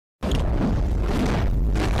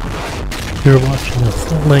You're watching a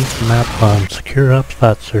full-length map on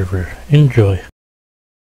SecureOpsBotServer. Enjoy.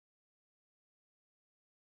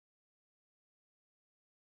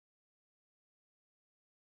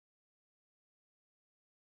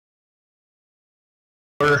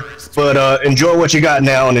 But enjoy what you got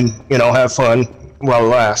now, and have fun while it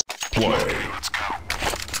lasts. Play. Let's go.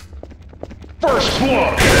 First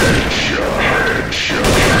blood. Headshot.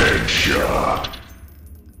 Headshot.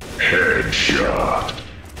 Headshot.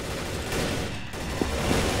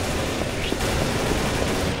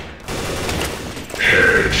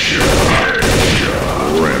 Headshot. Headshot.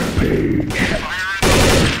 Rampage.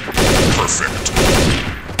 Perfect.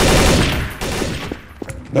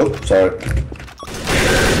 Nope, sorry.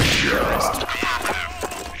 Headshot.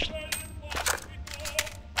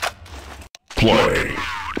 Play.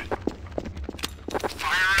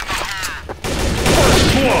 First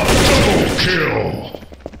blood. Double kill.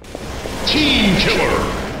 Team killer.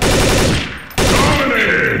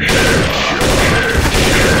 Dominating. Headshot.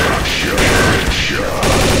 Headshot.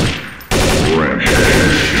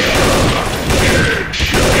 Rampage.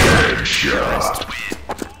 Headshot.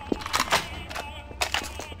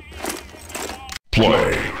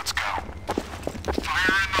 Play. Let's go.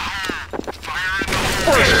 Fire in the hole. Fire in the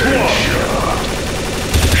hole. First blood.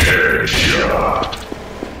 Headshot.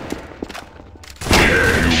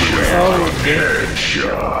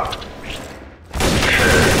 Headshot.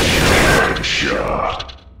 Headshot.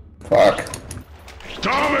 Fuck.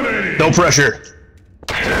 Dominating. No pressure.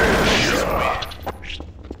 Headshot.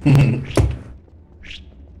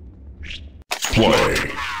 Play.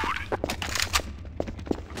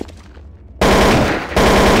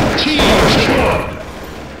 Team blood.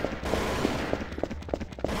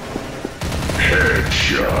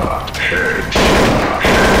 Headshot. Headshot.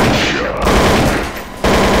 Headshot.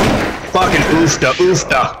 Fucking oofta,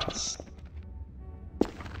 oofta.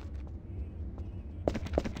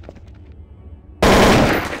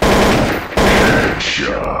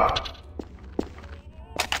 Headshot.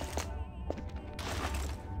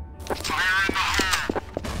 Fire in the hole.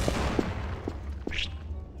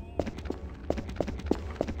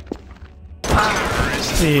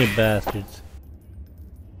 You bastards.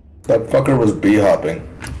 That fucker was bee-hopping.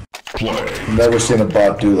 Play. Never seen a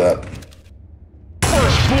bot do that.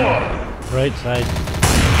 First blood. Right side.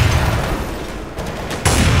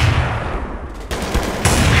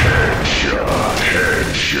 Headshot.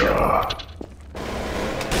 Headshot.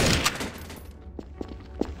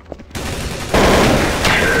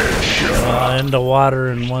 Headshot. In the water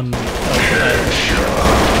and one outside.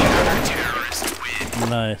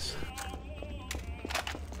 Nice.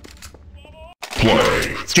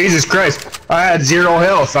 Play. Jesus Christ, I had 0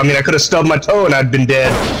 health. I mean, I could have stubbed my toe and I'd been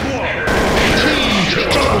dead. Team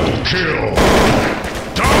double kill.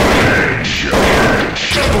 Domination.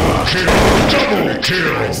 Double kill. Double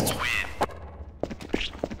kill.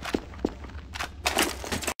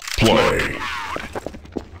 Play.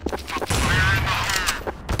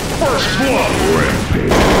 First blood. Rampage.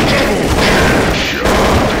 Double headshot.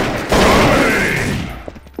 Dominating.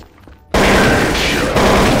 Headshot.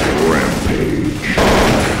 Rampage.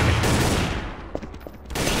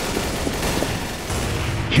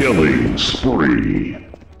 Killing spree.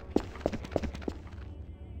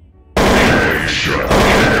 Headshot.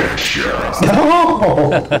 Headshot. No!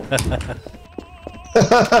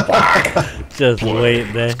 Just wait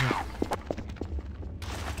there.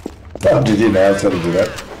 Oh, did you know I was gonna do that?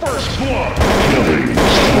 First blood. Killing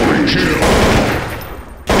spree. Kill.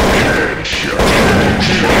 Headshot.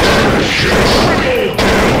 Triple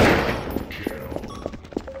kill.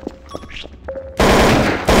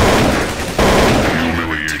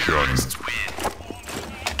 Humiliation.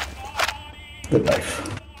 Good knife.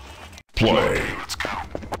 Play. Let's go.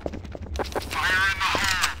 Fire in the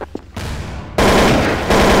hole.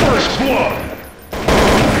 First blood.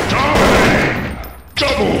 Dominating.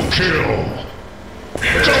 Double kill.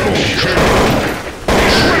 Double kill.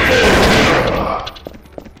 Triple kill.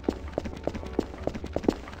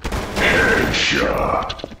 Headshot.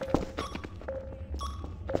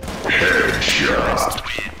 Headshot.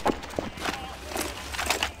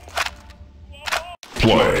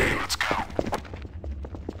 Play. Let's go.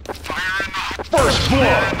 Fire in the hole. First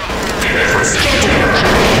blood.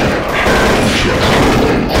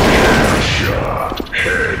 Headshot.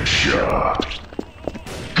 Headshot.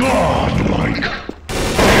 Godlike.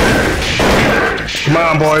 Come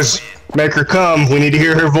on, boys. Make her come. We need to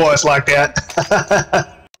hear her voice like that.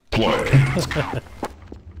 Play. Fire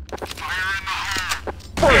in the hole.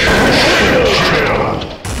 First kill.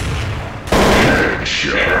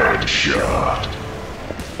 Headshot.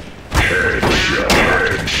 Headshot.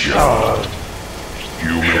 Headshot.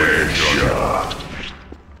 Humiliation.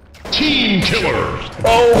 Headshot. Team killer.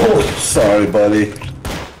 Oh, sorry, buddy.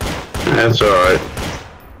 That's alright.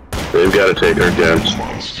 They've got to take our guns.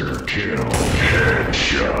 Monster kill.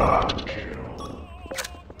 Headshot.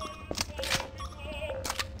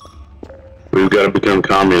 We've got to become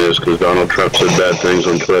communists because Donald Trump said bad things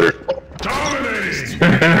on Twitter.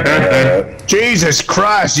 Dominating. Jesus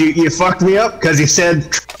Christ, you fucked me up because you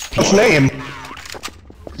said Trump's name.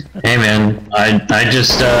 Hey man, I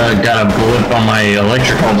just got a blip on my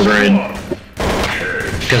electrical grid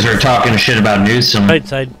because they're talking shit about Newsom. Right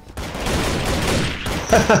side.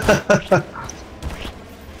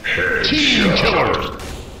 Team killer.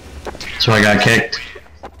 So I got kicked.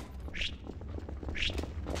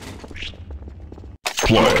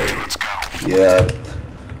 Play. Yeah,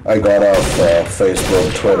 I got off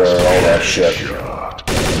Facebook, Twitter, all that shit.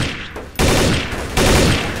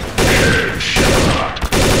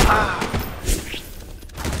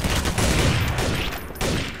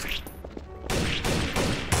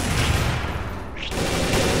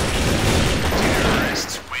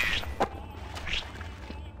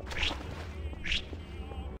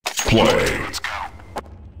 Play.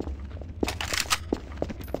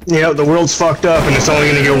 Yeah, the world's fucked up and it's only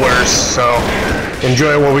gonna get worse, so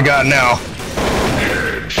enjoy what we got now.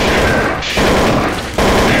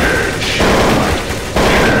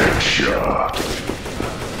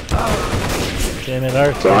 Damn it,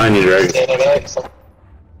 Arthur. Behind you, Drake.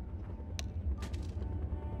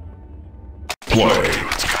 Play.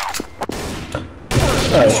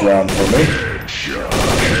 Nice round for me.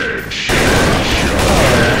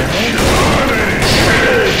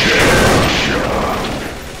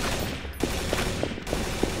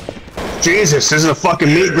 Jesus, this is a fucking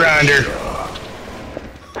meat grinder.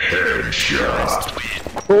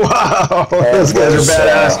 Wow, those guys are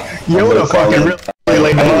badass. Yoda fucking really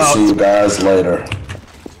laid them I'll see out. you guys later.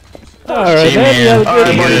 Alright, See, man. man. You have a Alright,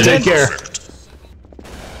 good buddy, evening. take care.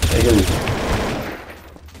 Take it easy.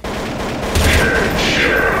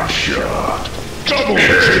 Double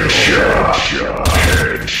headshot.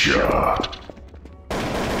 Headshot.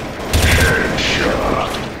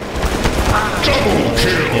 Double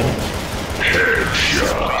kill.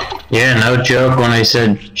 Yeah, no joke. When I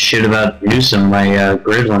said shit about Newsom, my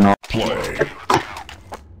grid went off. Play.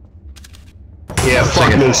 Yeah, It's fuck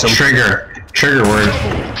like a Newsom. trigger word.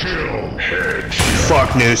 Double kill. Headshot.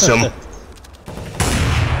 Fuck Newsom.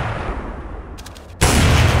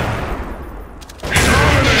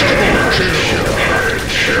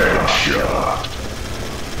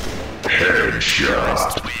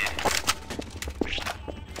 Headshot.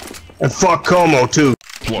 And fuck Como too.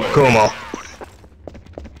 Como.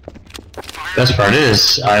 Best part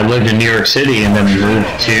is, I lived in New York City and then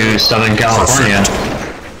moved to Southern California.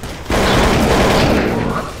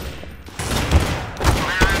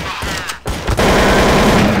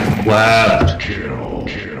 Wow. Kill.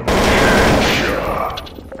 Headshot.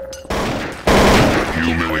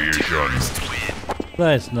 Humiliation.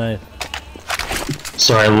 Nice, nice.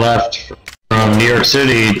 So I left from New York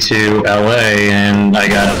City to LA and I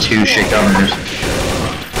got 2 shit governors.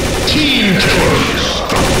 Team killers.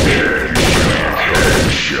 Headshot.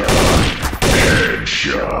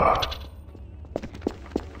 Headshot.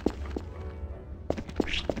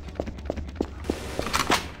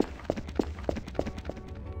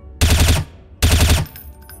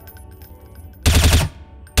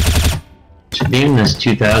 Should be in this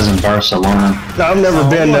 2000 Barcelona. I've never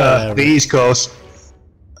been whatever. the East Coast.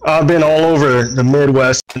 I've been all over the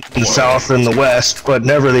Midwest, the South, and the West, but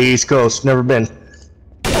never the East Coast. Never been.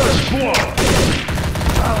 First blood.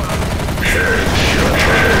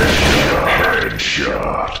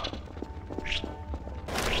 Headshot.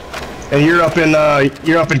 And you're up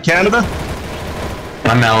in Canada?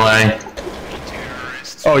 I'm LA.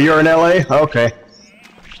 Oh, you're in LA? Okay.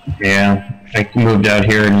 Yeah, I moved out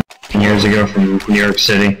here years ago from New York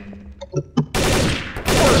City.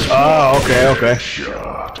 Oh, okay.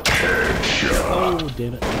 Headshot. Headshot. Oh,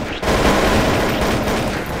 damn it.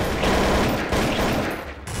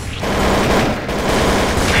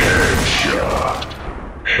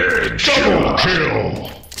 Double kill.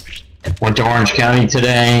 Went to Orange County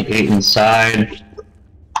today, ate inside.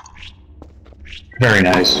 Very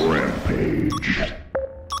nice. Rampage.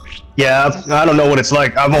 Yeah, I don't know what it's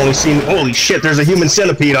like. I've only seen. Holy shit! There's a human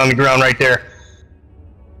centipede on the ground right there.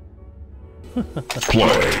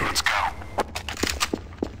 Play.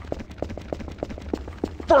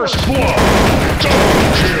 First blood.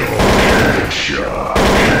 Double kill. Headshot.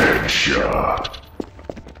 Headshot.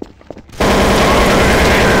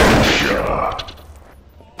 Headshot.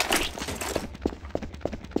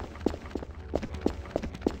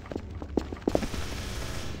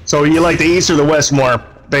 So you like the east or the west more,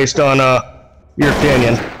 based on your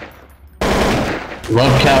opinion?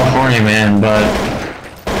 Love California, man, but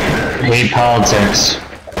hate politics.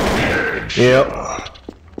 Yep.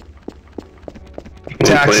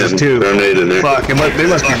 Taxes too. Fuck, they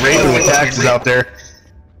must be raping with taxes out there.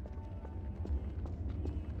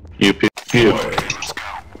 You.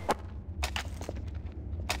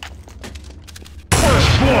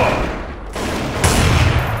 First blood.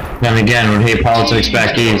 Then again, would hate politics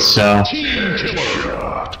back east, so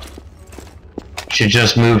should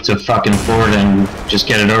just move to fucking Florida and just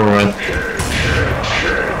get it over with.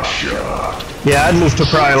 Yeah, I'd move to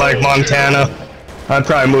probably like Montana. I'd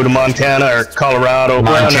probably move to Montana or Colorado.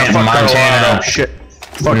 Montana. Colorado. Shit.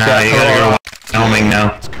 Fuck Nah, that, you gotta go Wyoming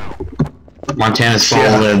now. Montana's full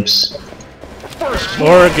of libs.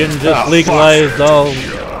 Oregon just legalized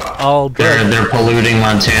all They're polluting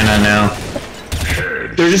Montana now.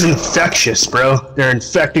 They're just infectious, bro. They're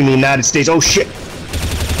infecting the United States. Oh shit.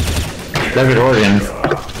 Look at Oregon.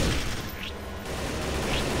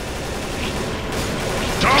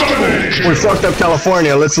 We fucked up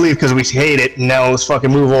California. Let's leave because we hate it. And now let's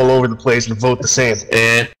fucking move all over the place and vote the same.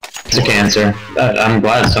 It's a cancer. I'm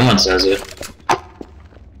glad someone says it.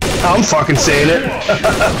 I'm fucking saying it.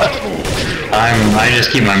 I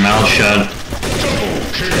just keep my mouth shut.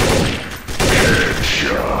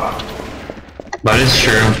 But it's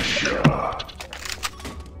true.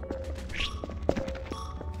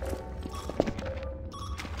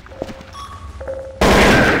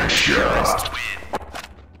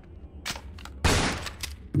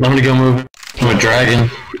 I'm gonna go move to a dragon.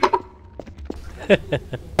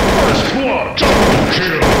 First blood. Double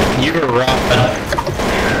kill. You were robbed.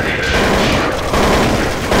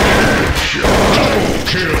 Double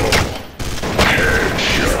kill.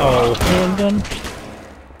 Oh, handgun.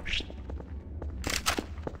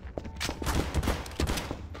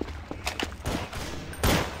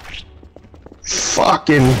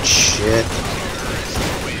 Fucking shit.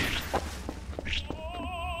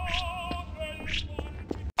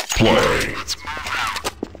 Play.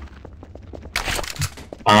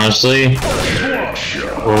 Honestly,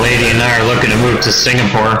 the lady and I are looking to move to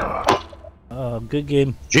Singapore. Good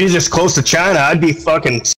game. Jesus, close to China. I'd be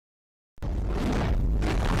fucking.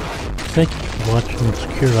 Thank you for watching the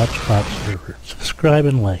SecureOpsBotServer. Subscribe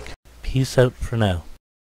and like. Peace out for now.